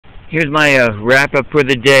Here's my wrap up for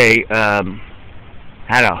the day.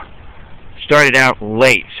 Started out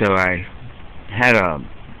late, so I had a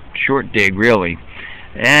short dig really,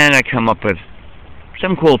 and I come up with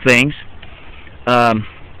some cool things.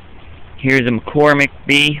 Here's a McCormick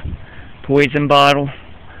B poison bottle.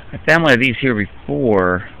 I found one of these here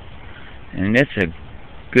before, and it's a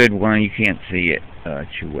good one. You can't see it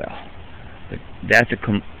too well, but that's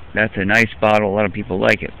a nice bottle. A lot of people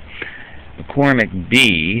like it. McCormick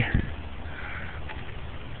B,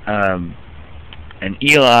 and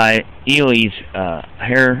Ely's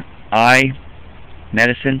hair eye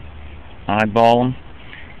medicine, eye balm.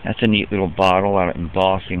 That's a neat little bottle. A lot of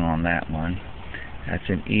embossing on that one. That's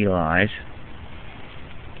an Ely's.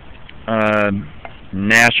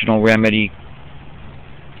 National Remedy.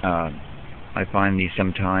 I find these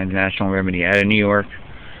sometimes. National Remedy out of New York.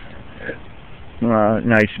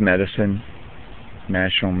 Nice medicine.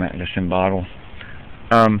 National medicine bottle.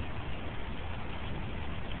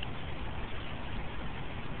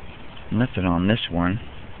 Nothing on this one.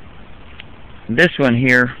 This one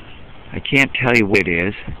here, I can't tell you what it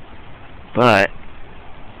is, but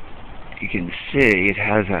you can see it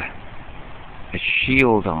has a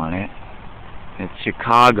shield on it. It's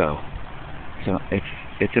Chicago, so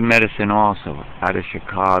it's a medicine also out of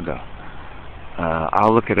Chicago.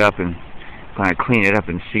 I'll look it up and kind of clean it up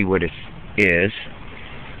and see what it is.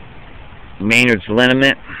 Maynard's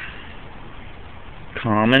liniment,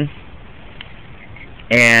 common,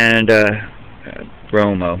 and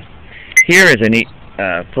bromo. Here is a neat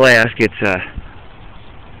flask. It's a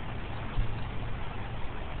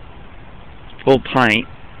full pint.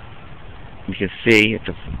 You can see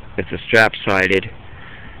it's a strap-sided,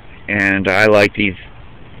 and I like these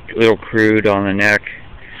little crude on the neck.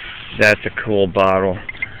 That's a cool bottle,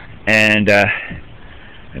 and a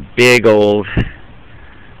big old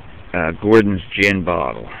Gordon's gin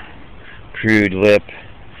bottle, crude lip,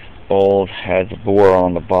 old, has a bore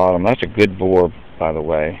on the bottom. That's a good bore, by the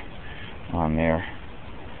way, on there.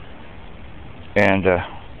 And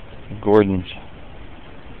Gordon's,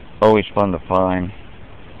 always fun to find.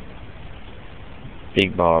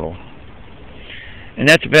 Big bottle. And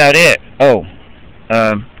that's about it. Oh,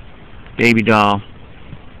 baby doll.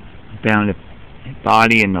 Found the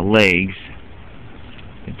body and the legs.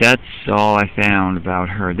 But that's all I found about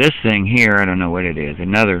her. This thing here, I don't know what it is.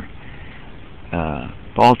 Another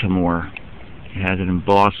Baltimore. It has an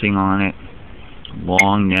embossing on it.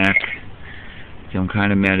 Long neck. Some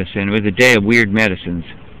kind of medicine. It was a day of weird medicines.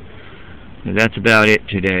 So that's about it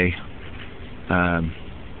today.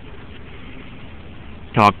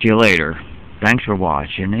 Talk to you later. Thanks for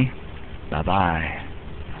watching. Bye-bye.